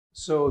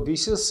So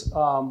this is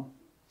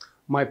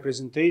my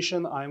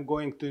presentation. I'm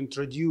going to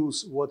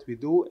introduce what we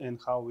do and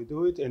how we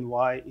do it and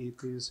why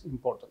it is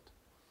important.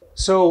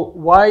 So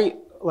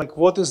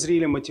what is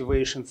really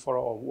motivation for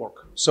our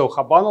work? So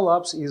Habana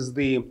Labs is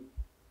the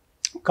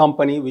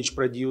company which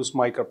produce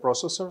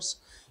microprocessors.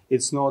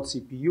 It's not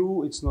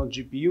CPU, it's not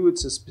GPU,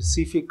 it's a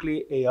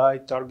specifically AI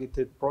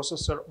targeted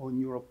processor or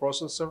neural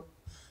processor,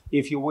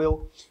 if you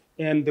will.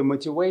 And the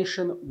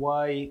motivation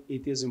why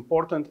it is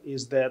important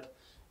is that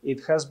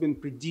it has been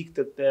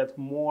predicted that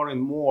more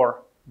and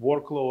more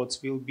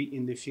workloads will be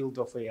in the field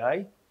of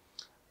AI.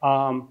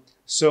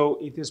 So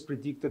it is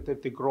predicted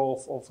that the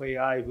growth of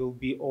AI will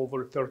be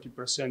over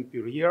 30%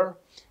 per year.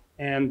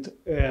 And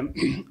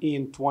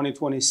in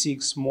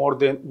 2026, more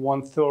than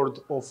 1/3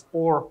 of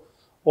all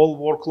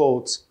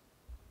workloads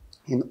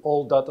in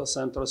all data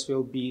centers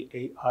will be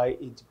AI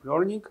in deep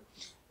learning.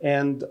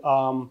 And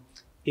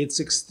it's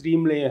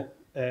extremely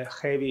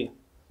heavy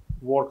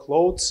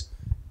workloads,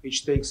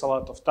 which takes a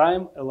lot of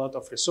time, a lot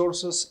of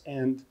resources,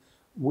 and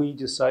we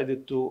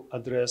decided to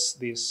address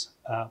this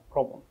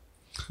problem.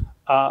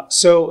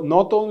 So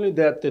not only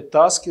that the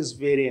task is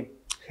very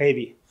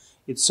heavy,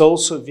 it's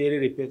also a very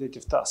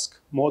repetitive task.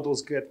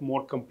 Models get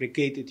more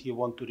complicated, you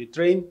want to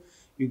retrain,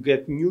 you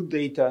get new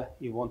data,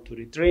 you want to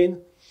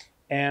retrain,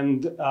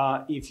 and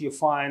if you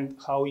find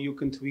how you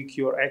can tweak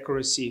your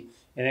accuracy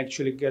and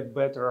actually get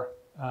better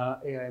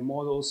AI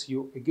models,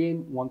 you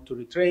again want to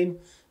retrain.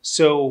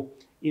 So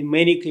in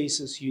many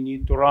cases, you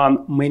need to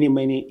run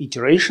many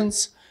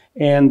iterations,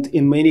 and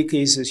in many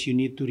cases, you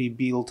need to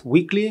rebuild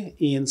weekly.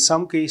 In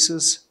some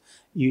cases,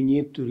 you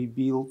need to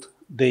rebuild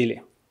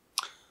daily.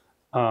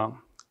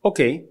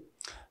 Okay,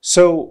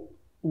 so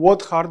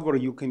what hardware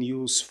you can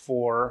use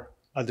for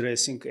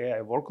addressing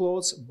AI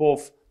workloads,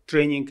 both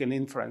training and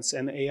inference?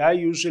 And AI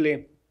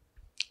usually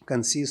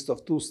consists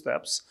of two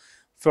steps.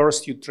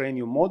 First, you train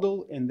your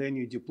model, and then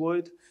you deploy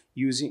it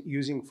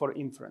using for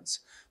inference.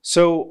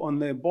 So on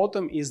the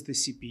bottom is the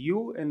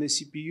CPU, and the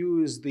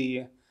CPU is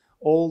the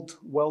old,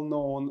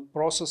 well-known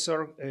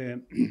processor,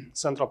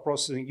 central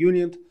processing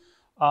unit,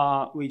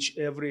 which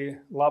every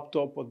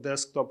laptop or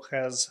desktop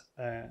has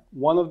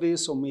one of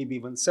these, or maybe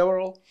even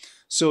several.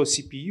 So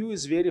CPU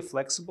is very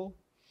flexible.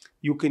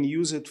 You can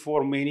use it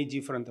for many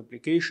different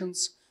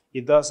applications.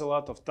 It does a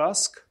lot of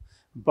tasks,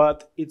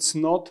 but it's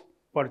not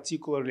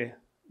particularly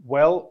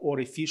well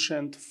or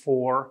efficient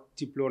for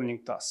deep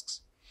learning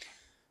tasks.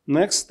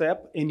 Next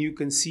step, and you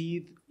can see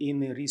it in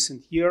the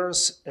recent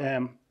years,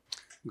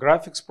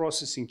 graphics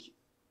processing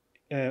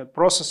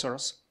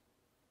processors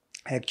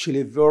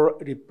actually were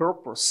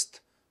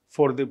repurposed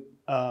for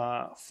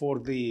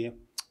the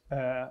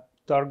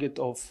target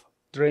of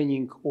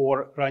training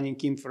or running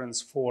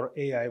inference for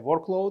AI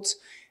workloads.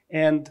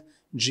 And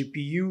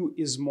GPU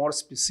is more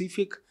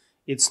specific.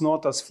 It's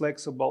not as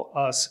flexible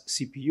as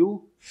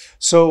CPU.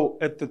 So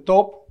at the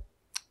top,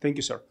 thank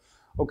you, sir.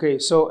 Okay,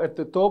 so at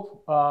the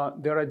top,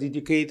 there are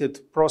dedicated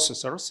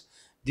processors.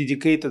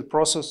 Dedicated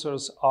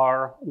processors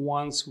are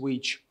ones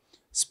which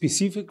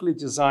specifically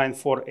designed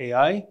for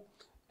AI,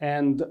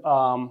 and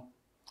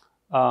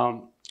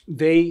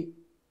they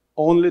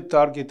only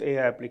target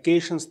AI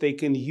applications. They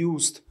can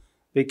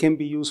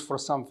be used for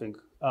something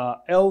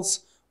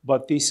else,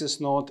 but this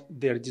is not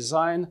their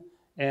design.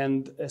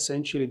 And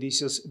essentially,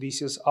 this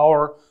is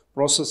our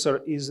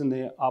processor is in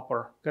the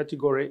upper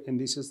category, and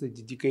this is the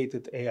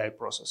dedicated AI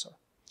processor.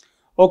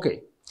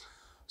 Okay,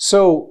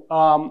 so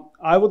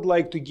I would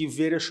like to give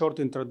very short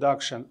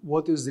introduction.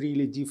 What is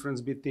really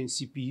difference between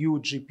CPU,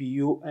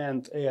 GPU,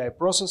 and AI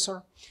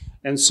processor?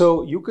 And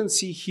so you can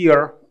see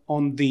here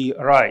on the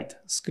right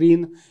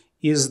screen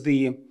is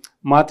the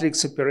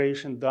matrix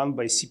operation done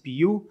by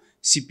CPU.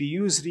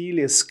 CPU is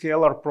really a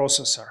scalar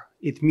processor.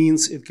 It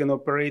means it can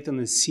operate on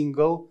a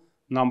single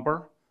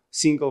number,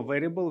 single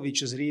variable,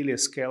 which is really a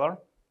scalar.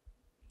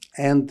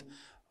 And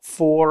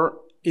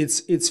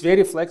it's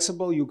very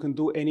flexible. You can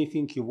do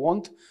anything you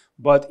want.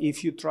 But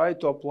if you try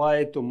to apply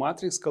it to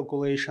matrix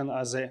calculation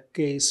as a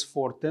case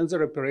for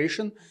tensor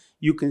operation,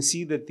 you can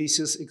see that this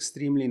is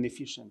extremely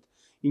inefficient.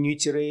 You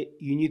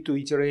need to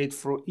iterate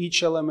through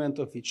each element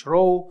of each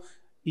row,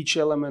 each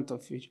element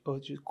of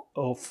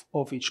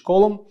each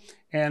column,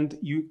 and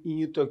you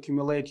need to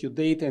accumulate your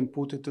data and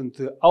put it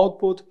into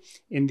output.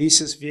 And this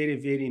is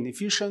very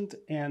inefficient.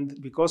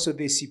 And because of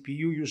this,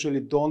 CPU usually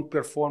don't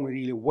perform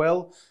really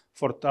well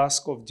for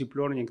tasks of deep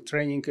learning,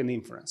 training, and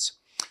inference.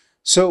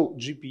 So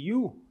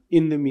GPU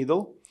in the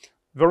middle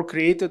were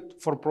created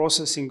for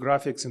processing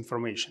graphics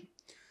information.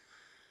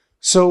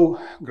 So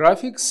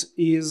graphics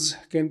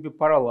can be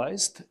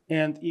parallelized,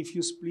 and if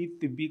you split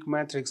the big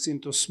matrix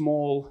into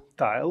small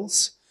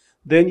tiles,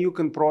 then you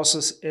can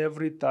process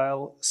every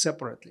tile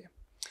separately.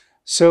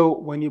 So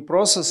when you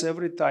process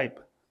every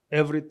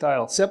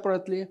tile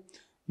separately,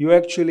 you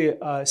actually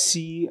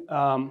see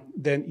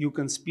then you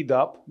can speed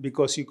up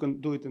because you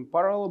can do it in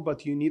parallel,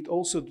 but you need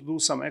also to do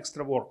some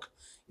extra work.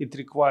 It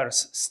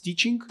requires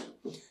stitching.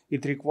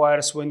 It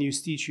requires when you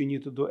stitch, you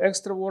need to do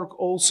extra work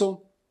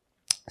also.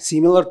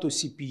 Similar to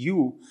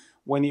CPU,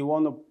 when you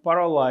want to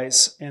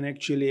parallelize and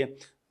actually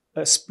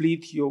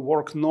split your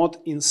work not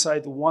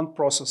inside one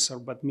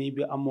processor, but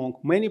maybe among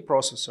many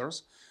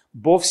processors.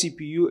 Both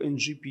CPU and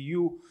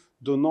GPU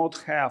do not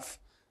have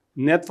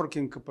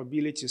networking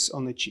capabilities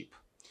on a chip.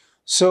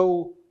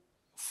 So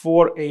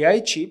for AI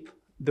chip,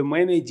 the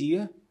main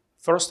idea,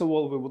 first of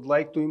all, we would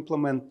like to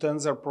implement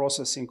tensor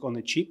processing on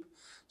a chip.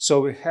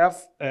 So we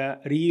have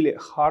really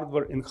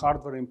hardware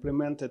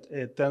implemented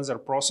a tensor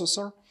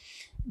processor,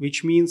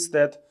 which means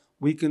that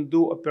we can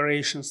do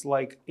operations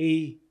like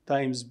A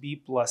times B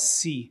plus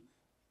C,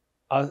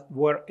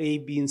 where A,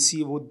 B, and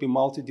C would be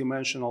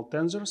multidimensional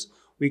tensors.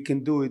 We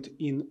can do it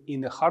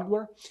in the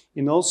hardware,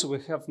 and also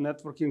we have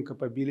networking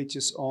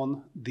capabilities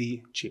on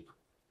the chip.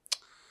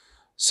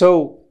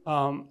 So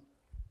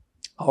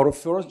our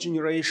first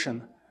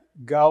generation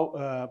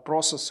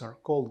processor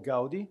called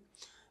Gaudi.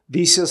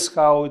 This is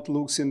how it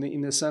looks in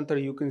the center.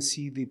 You can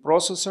see the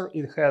processor.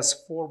 It has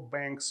 4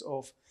 banks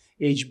of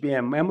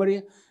HBM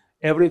memory.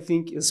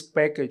 Everything is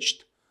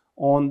packaged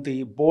on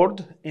the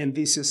board, and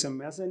this is a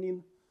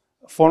mezzanine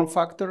form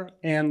factor.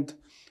 And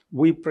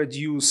we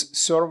produce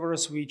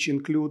servers which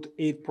include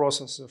 8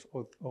 processors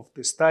of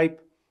this type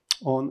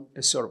on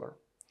a server.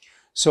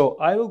 So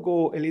I will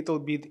go a little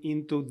bit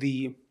into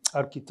the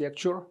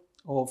architecture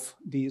of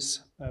this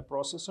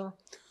processor.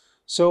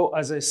 So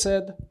as I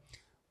said,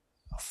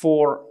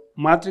 for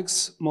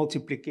matrix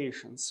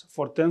multiplications,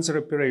 for tensor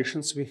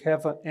operations, we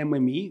have an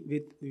MME,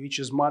 which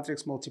is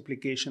matrix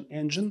multiplication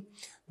engine.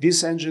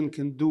 This engine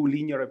can do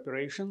linear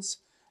operations.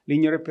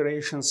 Linear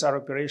operations are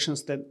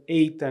operations that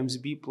A times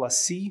B plus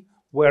C,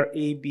 where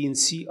A, B, and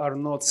C are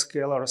not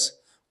scalars,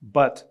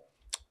 but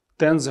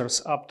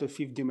tensors up to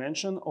 5th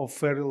dimension of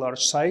very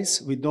large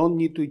size. We don't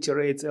need to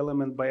iterate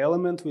element by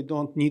element. We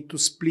don't need to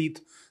split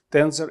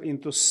tensor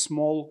into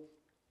small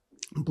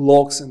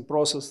blocks and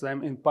process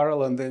them in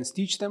parallel and then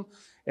stitch them.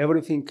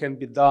 Everything can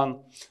be done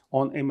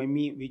on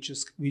MME,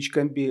 which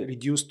can be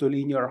reduced to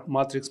linear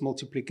matrix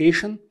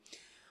multiplication.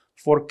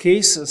 For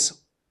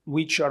cases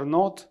which are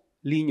not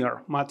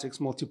linear matrix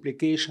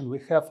multiplication, we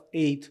have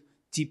 8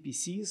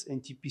 TPCs,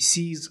 and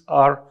TPCs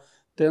are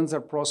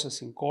tensor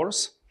processing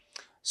cores.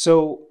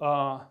 So,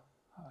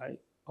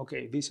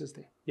 this is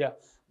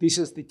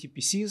the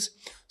TPCs.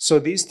 So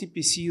these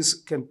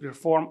TPCs can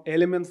perform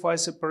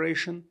element-wise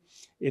operation.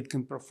 It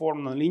can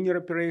perform nonlinear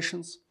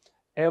operations.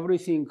 Every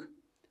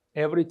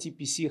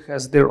TPC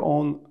has their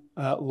own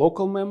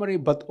local memory,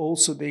 but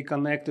also they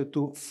connected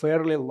to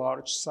fairly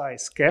large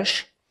size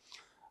cache.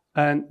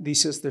 And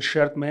this is the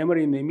shared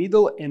memory in the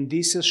middle, and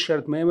this is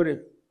shared memory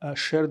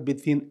shared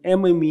between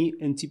MME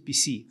and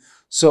TPC.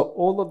 So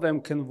all of them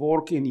can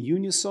work in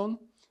unison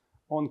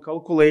on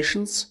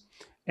calculations,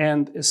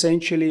 and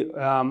essentially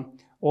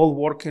all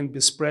work can be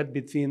spread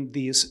between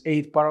these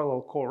 8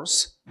 parallel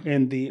cores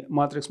and the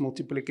matrix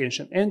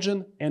multiplication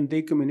engine, and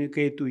they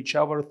communicate to each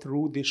other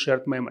through the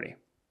shared memory.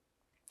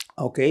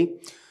 Okay,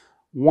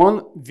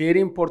 one very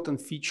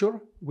important feature,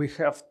 we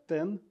have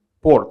 10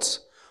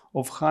 ports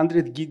of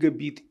 100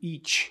 gigabit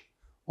each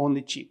on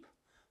the chip.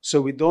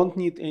 So we don't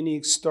need any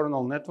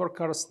external network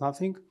cards,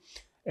 nothing.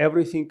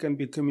 Everything can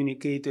be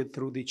communicated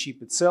through the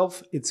chip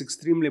itself. It's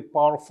extremely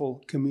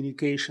powerful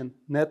communication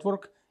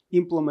network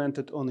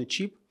implemented on a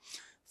chip.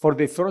 For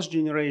the first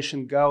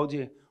generation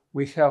Gaudi,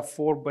 we have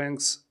 4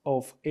 banks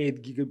of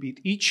 8 gigabit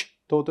each,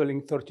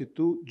 totaling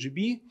 32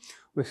 GB.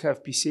 We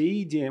have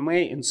PCIe,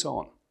 DMA, and so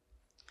on.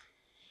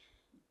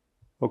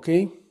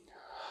 Okay,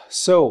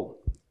 so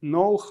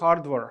no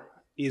hardware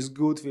is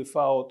good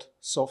without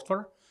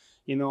software,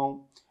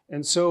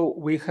 and so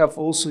we have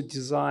also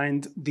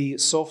designed the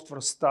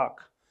software stack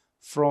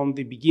from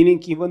the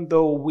beginning. Even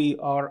though we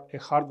are a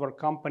hardware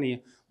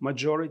company,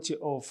 majority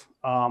of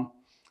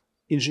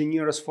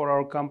engineers for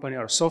our company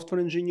are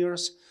software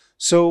engineers.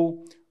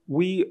 So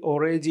we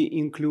already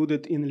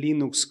included in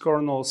Linux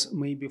kernels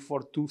maybe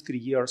for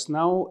 2-3 years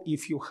now.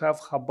 If you have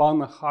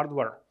Habana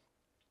hardware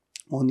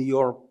on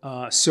your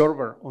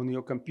server, on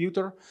your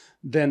computer,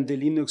 then the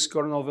Linux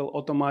kernel will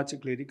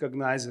automatically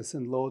recognize this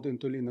and load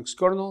into Linux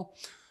kernel.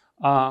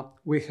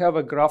 We have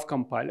a graph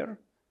compiler.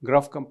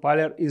 Graph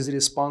compiler is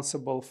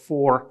responsible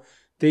for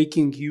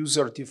taking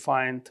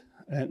user-defined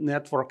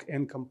network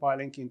and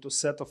compiling into a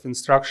set of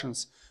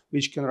instructions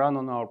which can run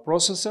on our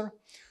processor.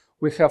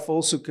 We have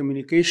also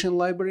communication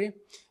library.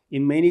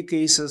 In many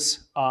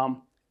cases,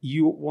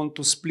 you want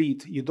to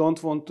split. You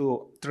don't want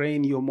to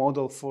train your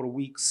model for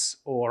weeks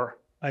or,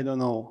 I don't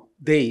know,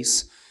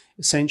 days.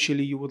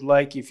 Essentially, you would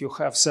like, if you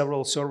have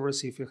several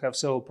servers, if you have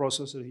several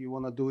processors, you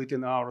want to do it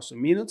in hours or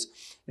minutes.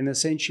 And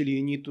essentially,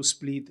 you need to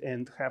split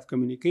and have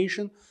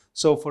communication.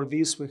 So for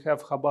this, we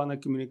have Habana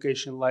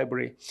communication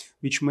library,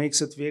 which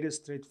makes it very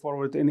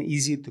straightforward and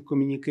easy to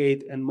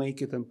communicate and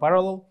make it in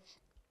parallel.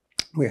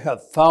 We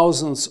have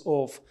thousands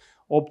of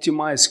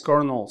optimized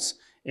kernels,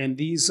 and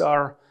these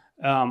are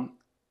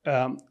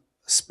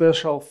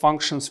special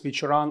functions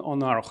which run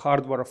on our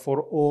hardware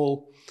for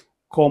all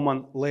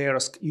common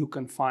layers you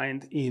can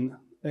find in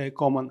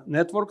common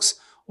networks.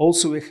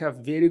 Also, we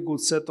have very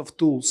good set of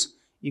tools.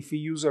 If a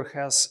user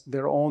has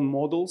their own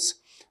models,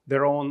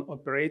 their own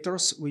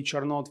operators, which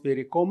are not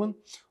very common.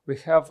 We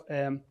have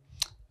an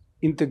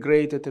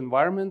integrated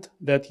environment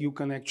that you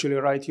can actually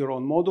write your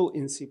own model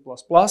in C++.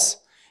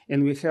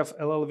 And we have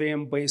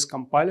LLVM-based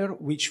compiler,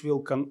 which will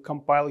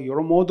compile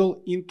your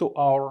model into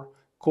our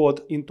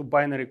code, into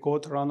binary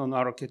code run on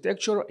our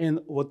architecture, and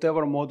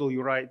whatever model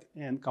you write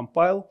and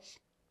compile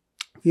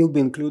will be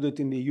included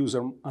in the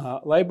user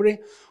library.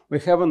 We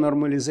have a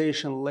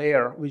normalization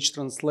layer which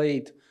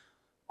translates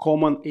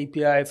common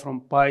API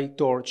from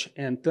PyTorch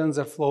and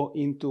TensorFlow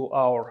into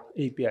our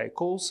API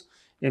calls,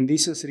 and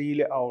this is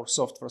really our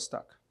software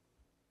stack.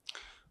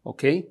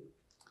 Okay,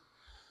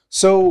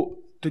 so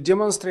to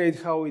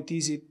demonstrate how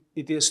easy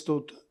it is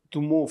to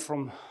move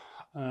from,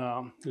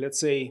 let's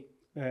say,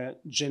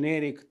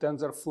 generic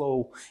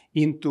TensorFlow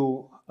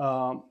into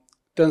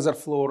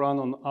TensorFlow run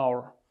on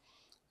our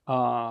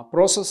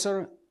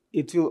processor,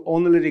 it will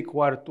only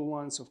require 2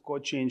 lines of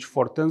code change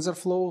for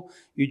TensorFlow.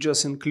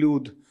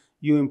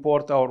 You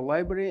import our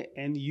library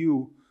and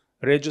you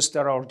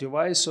register our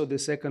device, so the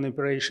second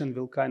operation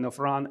will kind of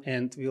run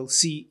and we'll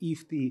see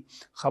if the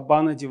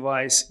Habana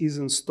device is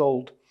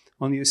installed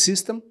on your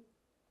system.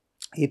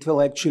 It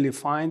will actually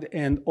find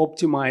and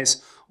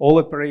optimize all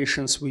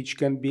operations which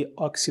can be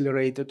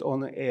accelerated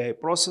on an AI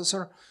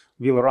processor,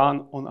 will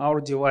run on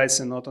our device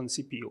and not on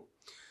CPU.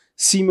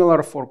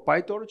 Similar for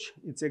PyTorch,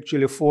 it's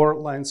actually 4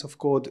 lines of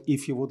code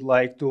if you would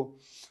like to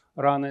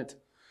run it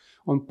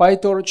on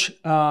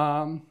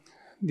PyTorch.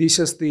 This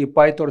is the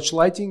PyTorch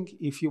lighting.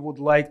 If you would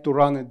like to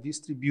run it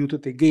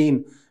distributed,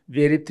 again,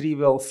 very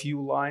trivial, few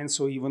lines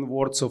or even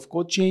words of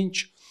code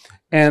change.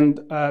 And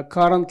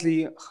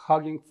currently,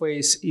 Hugging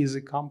Face is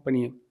a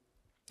company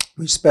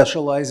which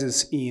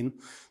specializes in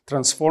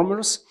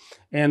transformers,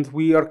 and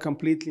we are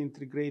completely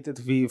integrated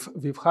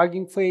with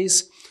Hugging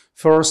Face.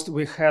 First,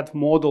 we had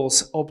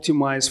models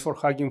optimized for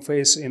Hugging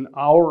Face in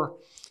our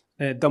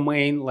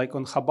domain, like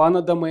on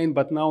Habana domain,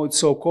 but now it's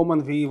so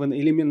common we even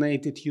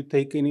eliminate it. You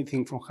take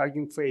anything from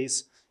Hugging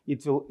Face,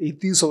 it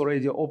is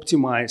already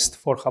optimized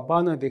for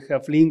Habana. They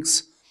have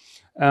links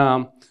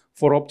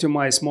for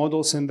optimized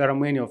models, and there are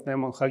many of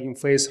them on Hugging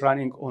Face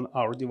running on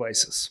our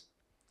devices.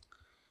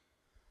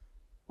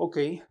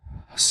 Okay,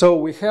 so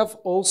we have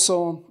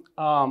also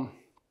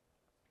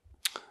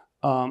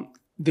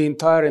the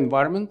entire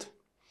environment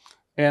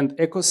and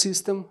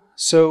ecosystem.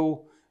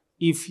 So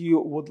if you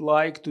would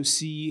like to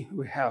see,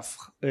 we have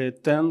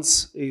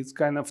tens, it's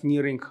kind of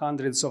nearing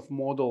hundreds of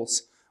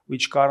models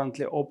which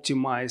currently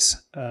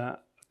optimize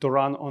to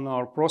run on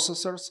our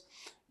processors.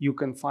 You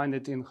can find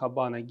it in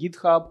Habana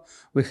GitHub.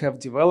 We have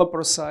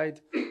developer side,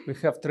 we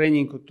have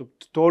training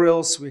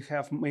tutorials, we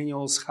have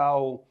manuals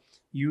how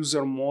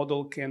user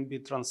model can be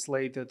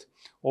translated,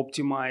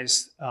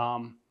 optimized,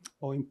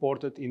 or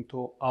imported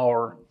into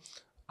our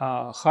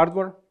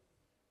hardware.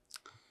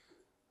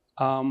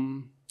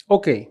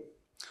 Okay,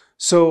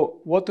 so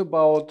what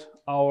about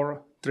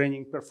our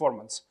training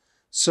performance?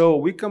 So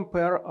we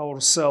compare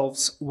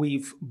ourselves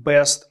with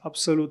best,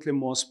 absolutely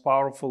most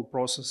powerful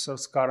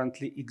processors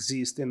currently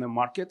exist in the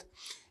market.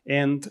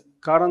 And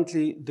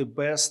currently the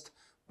best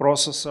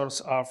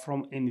processors are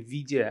from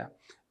NVIDIA,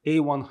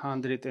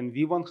 A100 and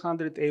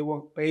V100.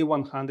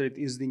 A100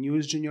 is the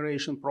newest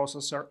generation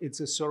processor.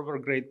 It's a server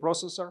grade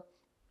processor.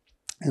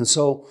 And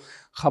so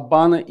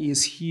Habana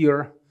is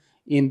here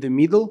in the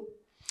middle.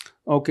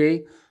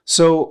 Okay,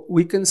 so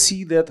we can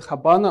see that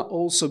Habana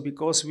also,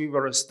 because we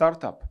were a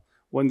startup,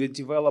 when we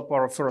developed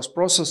our first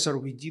processor,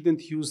 we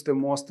didn't use the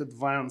most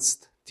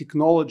advanced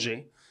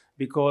technology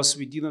because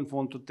we didn't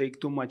want to take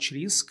too much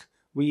risk.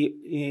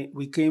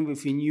 We came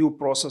with a new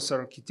processor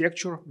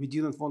architecture. We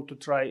didn't want to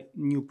try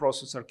new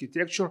processor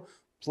architecture,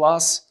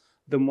 plus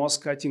the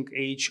most cutting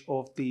edge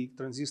of the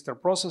transistor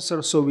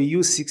processor. So we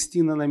used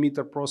 16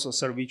 nanometer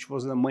processor, which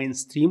was the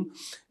mainstream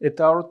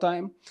at our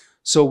time.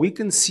 So we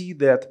can see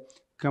that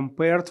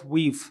compared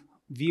with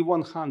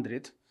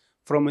V100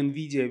 from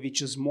NVIDIA,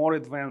 which is more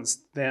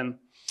advanced than,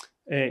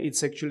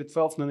 it's actually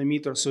 12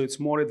 nanometers, so it's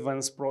more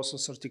advanced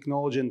processor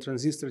technology and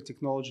transistor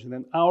technology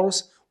than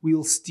ours,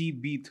 we'll still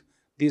beat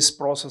this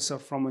processor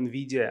from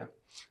NVIDIA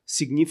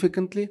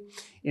significantly.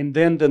 And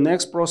then the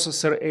next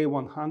processor,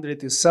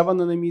 A100, is 7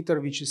 nanometer,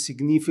 which is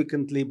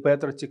significantly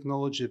better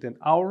technology than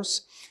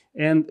ours.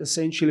 And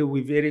essentially,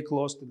 we're very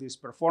close to this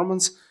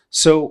performance.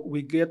 So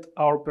we get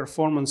our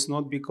performance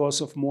not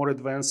because of more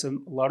advanced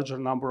and larger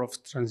number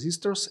of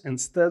transistors,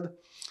 instead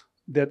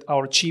that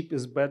our chip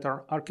is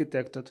better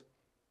architected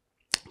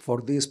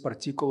for these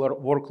particular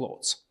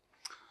workloads.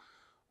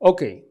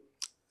 Okay,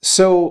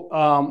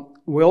 so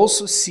we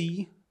also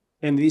see,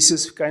 and this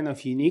is kind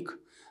of unique,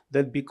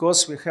 that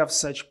because we have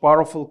such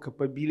powerful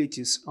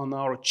capabilities on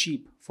our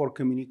chip for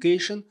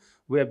communication,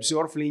 we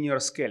observe linear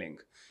scaling.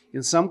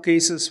 In some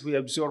cases, we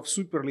observe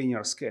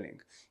superlinear scaling,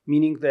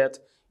 meaning that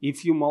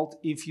if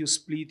you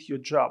split your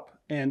job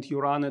and you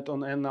run it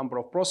on n number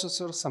of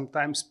processors,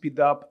 sometimes speed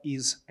up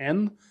is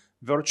n,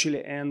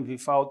 virtually n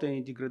without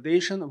any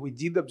degradation. We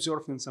did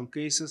observe in some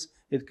cases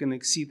it can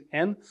exceed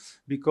n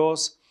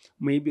because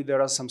maybe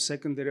there are some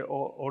secondary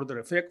order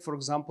effect. For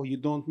example, you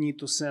don't need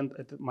to send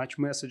much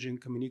message in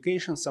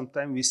communication.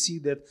 Sometimes we see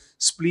that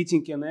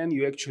splitting an n,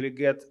 you actually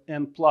get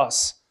n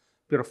plus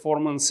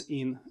performance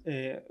in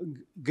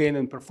gain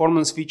in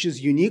performance, which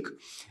is unique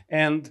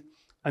and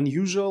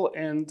unusual.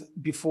 And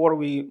before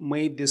we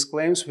made these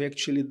claims, we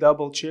actually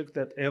double checked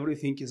that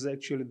everything is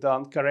actually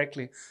done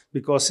correctly,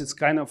 because it's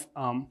kind of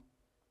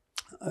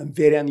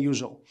very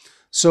unusual.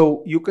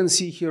 So you can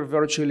see here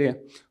virtually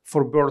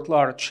for bird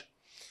large,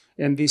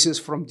 and this is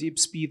from deep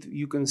speed,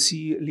 you can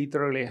see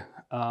literally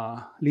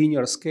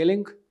linear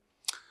scaling.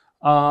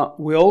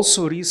 We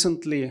also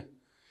recently,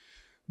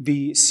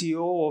 the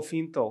CEO of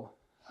Intel,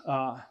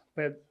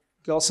 Pat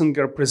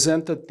Gelsinger,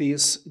 presented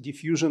this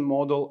diffusion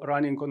model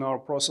running on our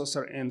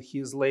processor in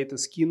his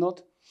latest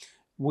keynote.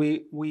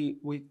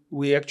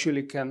 We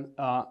actually can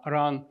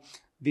run,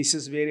 this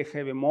is very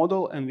heavy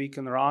model, and we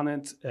can run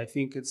it. I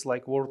think it's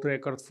like world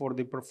record for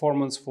the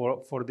performance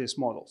for these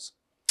models.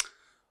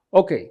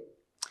 Okay,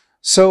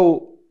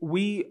 so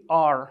we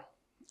are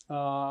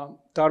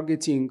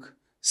targeting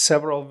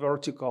several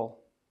vertical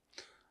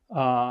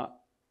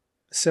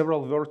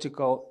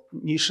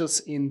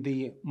niches in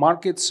the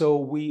market. So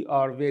we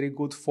are very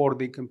good for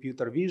the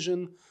computer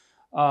vision,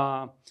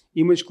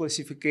 image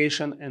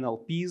classification,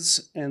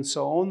 NLPs, and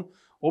so on,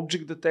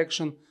 object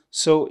detection.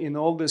 So in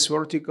all these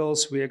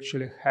verticals, we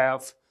actually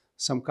have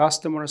some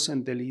customers,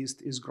 and the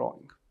list is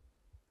growing.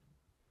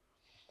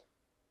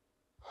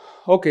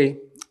 Okay,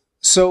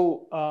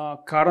 so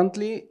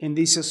currently, and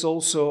this is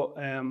also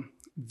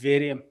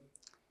very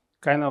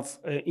kind of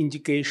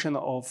indication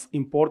of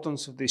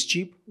importance of this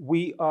chip,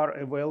 we are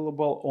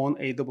available on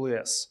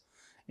AWS.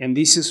 And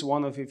this is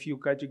one of a few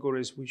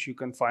categories which you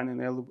can find in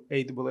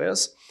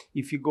AWS.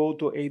 If you go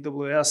to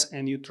AWS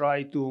and you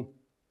try to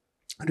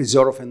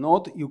reserve a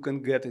node, you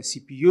can get a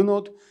CPU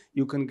node,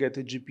 you can get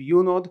a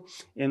GPU node,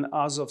 and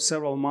as of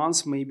several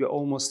months, maybe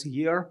almost a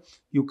year,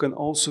 you can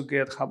also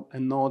get a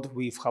node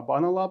with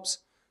Habana Labs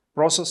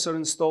processor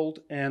installed,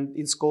 and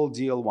it's called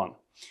DL1.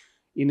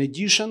 In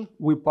addition,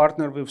 we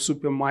partner with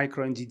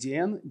Supermicro and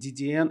DDN.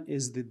 DDN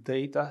is the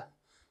data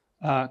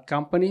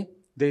company,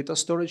 data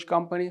storage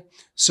company.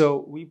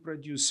 So we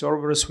produce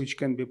servers which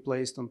can be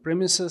placed on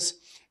premises.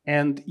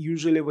 And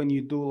usually when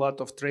you do a lot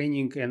of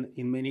training, and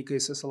in many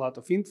cases a lot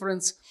of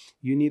inference,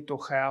 you need to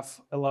have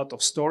a lot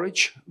of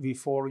storage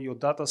before your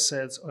data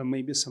sets, or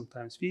maybe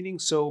sometimes feeding.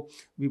 So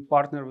we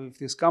partner with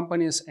these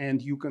companies,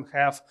 and you can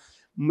have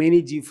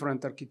many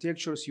different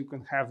architectures. You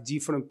can have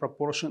different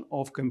proportion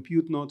of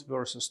compute node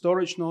versus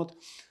storage node.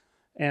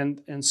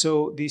 And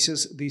so this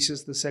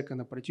is the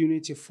second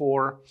opportunity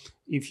for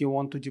if you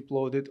want to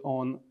deploy it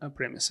on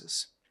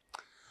premises.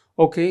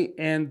 Okay,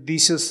 and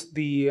this is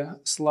the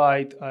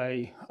slide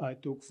I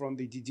took from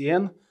the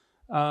DDN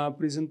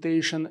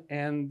presentation,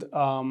 and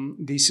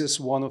this is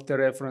one of the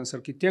reference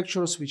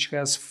architectures which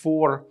has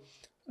 4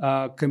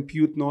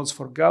 compute nodes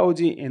for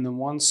Gaudi and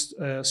 1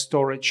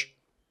 storage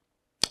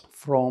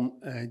from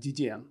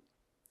DDN.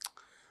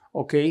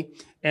 Okay,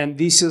 and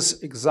this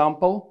is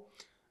example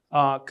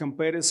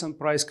comparison,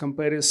 price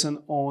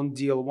comparison on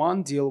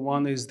DL1.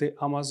 DL1 is the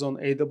Amazon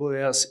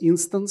AWS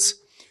instance.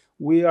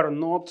 We are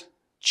not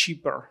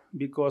cheaper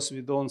because we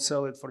don't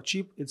sell it for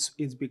cheap.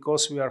 It's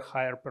because we are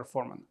higher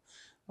performant.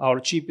 Our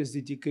chip is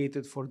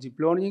dedicated for deep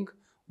learning.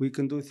 We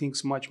can do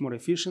things much more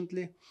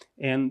efficiently,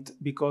 and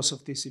because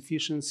of this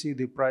efficiency,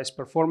 the price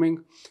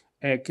performing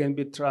can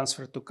be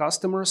transferred to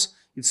customers.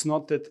 It's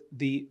not that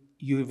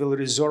you will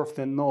reserve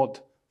the node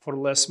for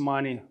less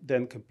money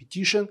than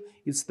competition.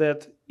 It's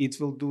that it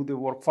will do the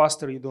work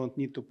faster. You don't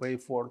need to pay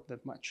for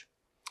that much.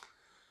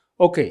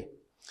 Okay,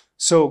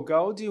 so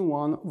Gaudi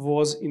 1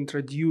 was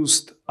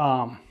introduced,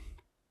 I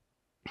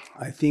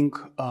think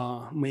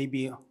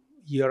maybe a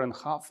year and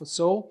a half or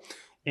so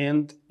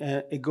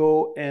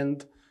ago,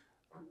 and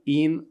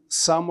in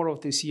summer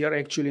of this year,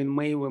 actually in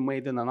May, we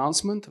made an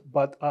announcement,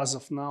 but as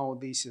of now,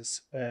 this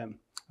is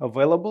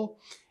available.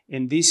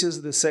 And this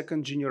is the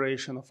second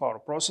generation of our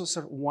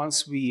processor.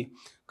 Once we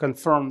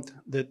confirmed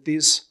that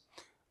this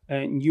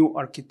new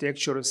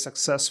architecture is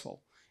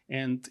successful,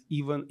 and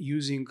even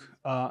using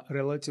a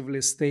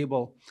relatively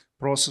stable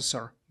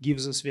processor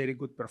gives us very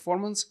good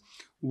performance,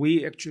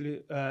 we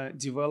actually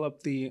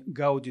developed the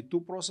Gaudi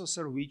 2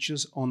 processor, which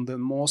is on the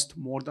most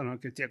modern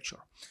architecture.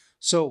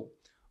 So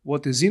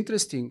what is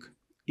interesting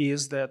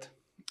is that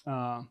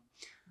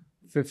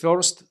the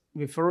first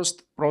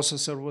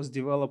processor was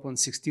developed on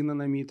 16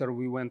 nanometer.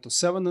 We went to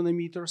 7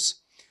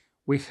 nanometers.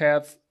 We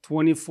have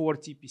 24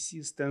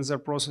 TPCs, tensor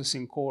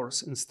processing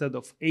cores, instead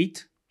of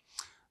 8.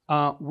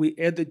 We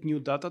added new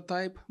data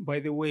type. By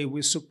the way,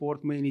 we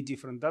support many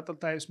different data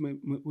types.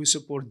 We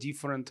support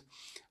different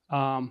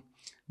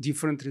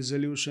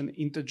resolution,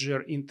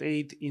 integer,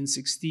 int8,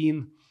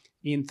 int16,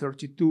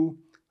 int32,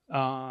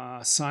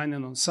 signed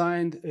and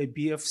unsigned,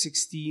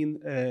 BF16,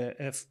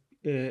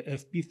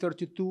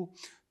 FP32.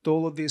 To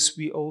all of this,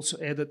 we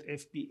also added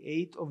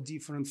FP8 of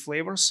different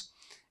flavors,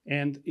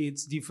 and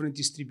it's different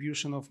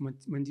distribution of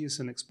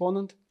Mendelian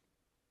exponent.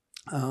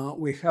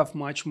 We have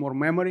much more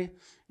memory,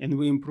 and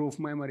we improve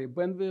memory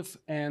bandwidth.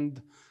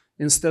 And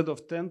instead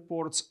of 10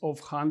 ports of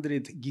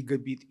 100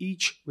 gigabit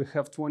each, we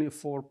have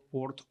 24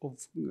 ports of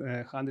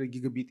 100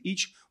 gigabit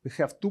each. We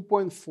have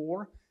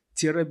 2.4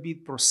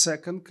 terabit per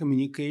second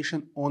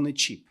communication on a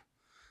chip.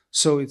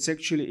 So it's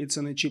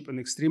on a chip, an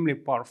extremely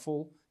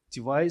powerful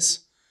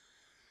device.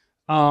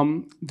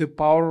 The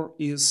power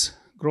is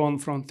grown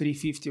from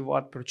 350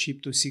 watt per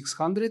chip to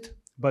 600,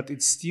 but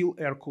it's still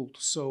air-cooled.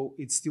 So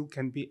it still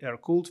can be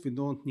air-cooled. We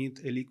don't need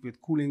a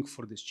liquid cooling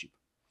for this chip.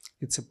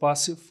 It's a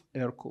passive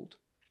air-cooled.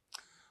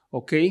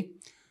 Okay,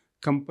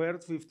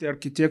 compared with the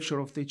architecture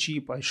of the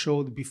chip I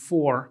showed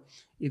before,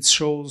 it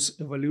shows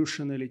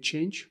evolutionary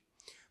change.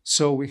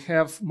 So we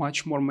have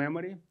much more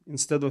memory.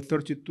 Instead of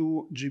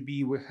 32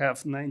 GB, we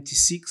have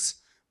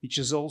 96, which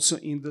is also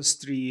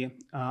industry,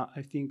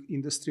 I think,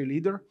 industry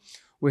leader.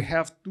 We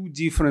have two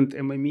different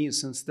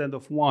MMEs instead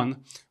of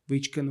one,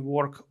 which can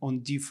work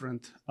on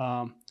different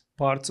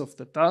parts of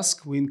the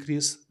task. We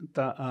increase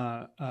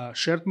the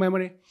shared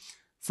memory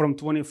from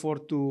 24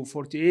 to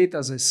 48.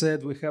 As I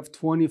said, we have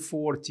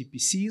 24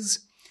 TPCs.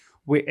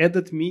 We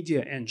added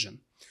media engine.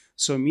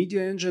 So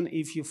media engine,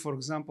 if you, for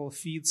example,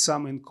 feed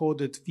some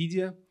encoded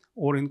video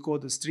or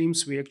encoded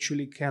streams, we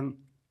actually can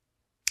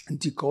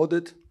decode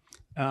it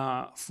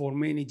for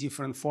many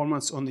different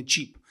formats on the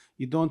chip.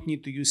 You don't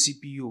need to use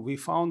CPU. We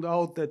found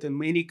out that in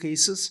many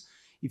cases,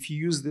 if you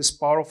use these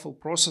powerful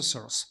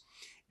processors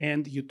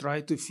and you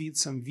try to feed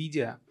some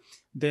video,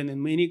 then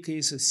in many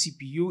cases,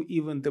 CPU,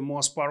 even the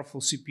most powerful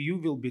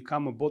CPU, will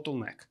become a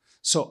bottleneck.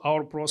 So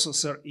our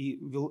processor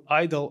will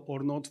idle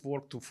or not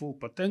work to full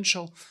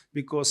potential,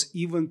 because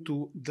even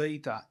to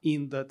data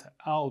in, data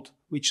out,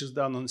 which is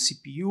done on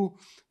CPU,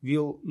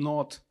 will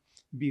not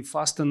be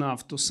fast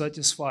enough to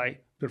satisfy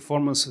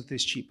performance of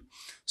this chip.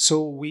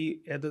 So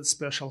we added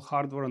special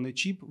hardware on the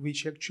chip,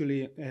 which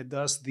actually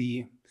does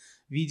the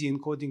video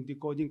encoding,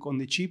 decoding on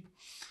the chip,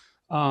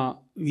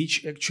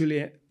 which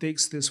actually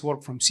takes this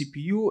work from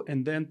CPU,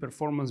 and then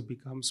performance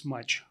becomes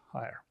much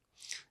higher.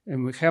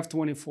 And we have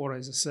 24,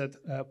 as I said,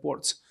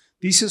 ports.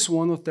 This is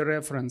one of the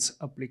reference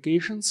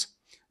applications,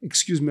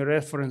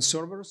 reference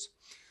servers.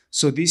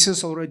 So this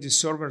is already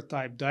server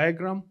type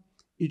diagram.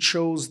 It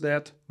shows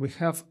that we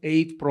have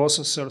 8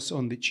 processors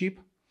on the chip,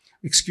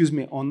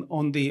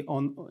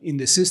 in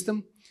the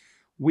system.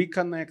 We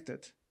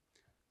connected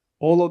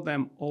all of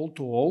them all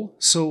to all.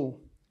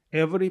 So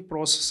every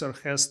processor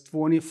has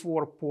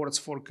 24 ports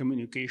for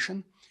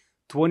communication.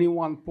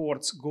 21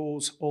 ports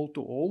goes all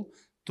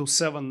to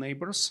 7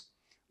 neighbors.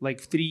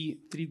 Like 3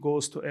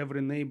 goes to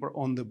every neighbor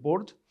on the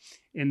board.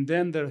 And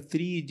then there are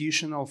 3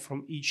 additional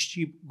from each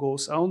chip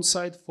goes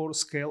outside for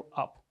scale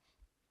up.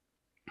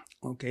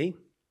 Okay.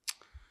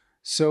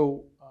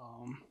 So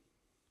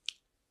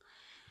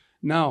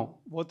now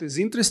what is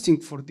interesting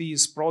for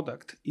this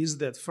product is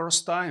that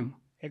first time,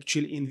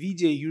 actually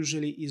NVIDIA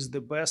usually is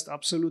the best,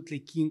 absolutely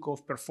king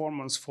of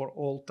performance for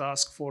all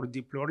tasks for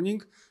deep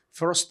learning.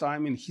 First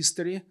time in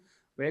history,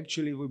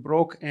 we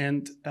broke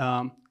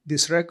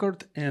this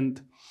record,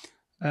 and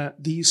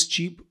this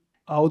chip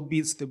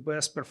outbeats the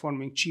best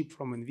performing chip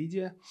from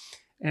NVIDIA.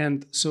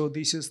 And so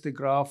this is the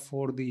graph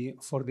for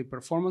the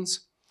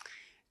performance.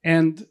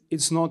 And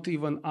it's not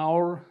even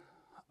our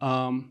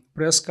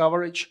press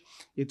coverage.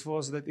 It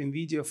was that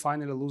NVIDIA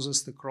finally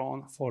loses the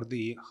crown for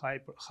the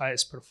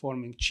highest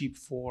performing chip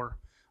for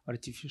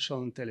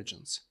artificial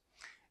intelligence.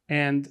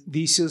 And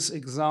this is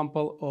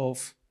example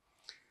of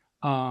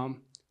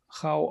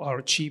how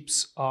our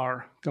chips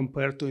are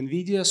compared to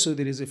NVIDIA. So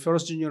there is a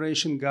first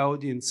generation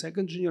Gaudi and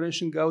second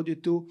generation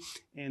Gaudi 2,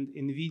 and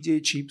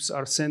NVIDIA chips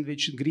are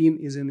sandwiched. Green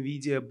is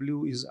NVIDIA,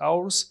 blue is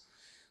ours.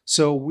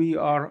 So we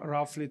are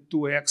roughly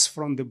 2x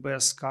from the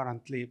best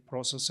currently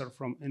processor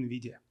from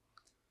NVIDIA.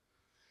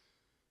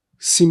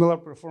 Similar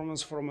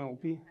performance from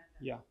LP?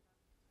 Yeah.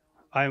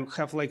 I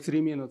have like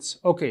 3 minutes.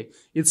 Okay,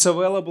 it's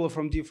available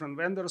from different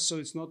vendors, so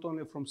it's not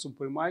only from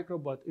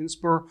Supermicro, but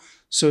Inspur.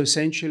 So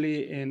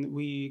essentially, and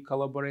we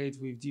collaborate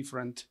with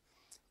different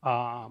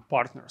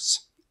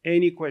partners.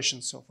 Any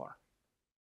questions so far?